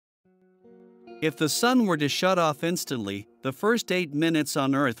If the sun were to shut off instantly, the first 8 minutes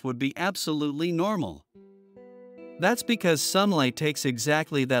on Earth would be absolutely normal. That's because sunlight takes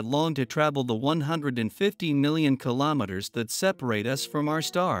exactly that long to travel the 150 million kilometers that separate us from our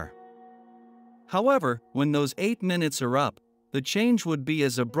star. However, when those 8 minutes are up, the change would be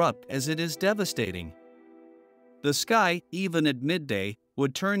as abrupt as it is devastating. The sky, even at midday,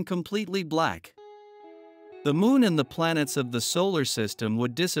 would turn completely black. The moon and the planets of the solar system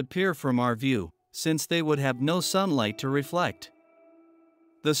would disappear from our view, since they would have no sunlight to reflect.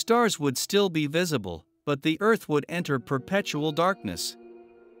 The stars would still be visible, but the Earth would enter perpetual darkness.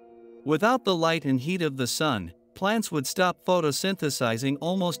 Without the light and heat of the sun, plants would stop photosynthesizing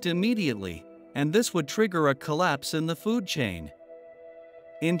almost immediately, and this would trigger a collapse in the food chain.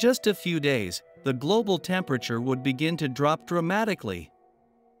 In just a few days, the global temperature would begin to drop dramatically.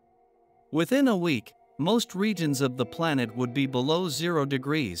 Within a week, most regions of the planet would be below 0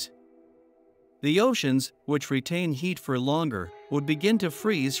 degrees. The oceans, which retain heat for longer, would begin to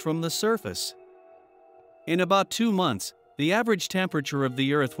freeze from the surface. In about 2 months, the average temperature of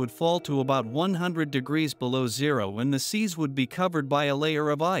the Earth would fall to about 100 degrees below zero and the seas would be covered by a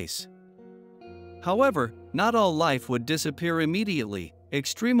layer of ice. However, not all life would disappear immediately.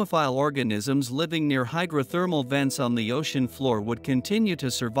 Extremophile organisms living near hydrothermal vents on the ocean floor would continue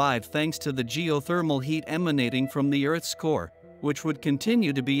to survive thanks to the geothermal heat emanating from the Earth's core, which would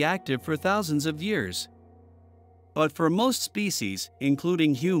continue to be active for thousands of years. But for most species,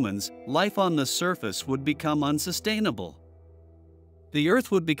 including humans, life on the surface would become unsustainable. The Earth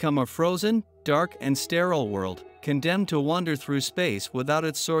would become a frozen, dark, and sterile world, condemned to wander through space without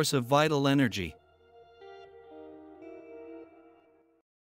its source of vital energy.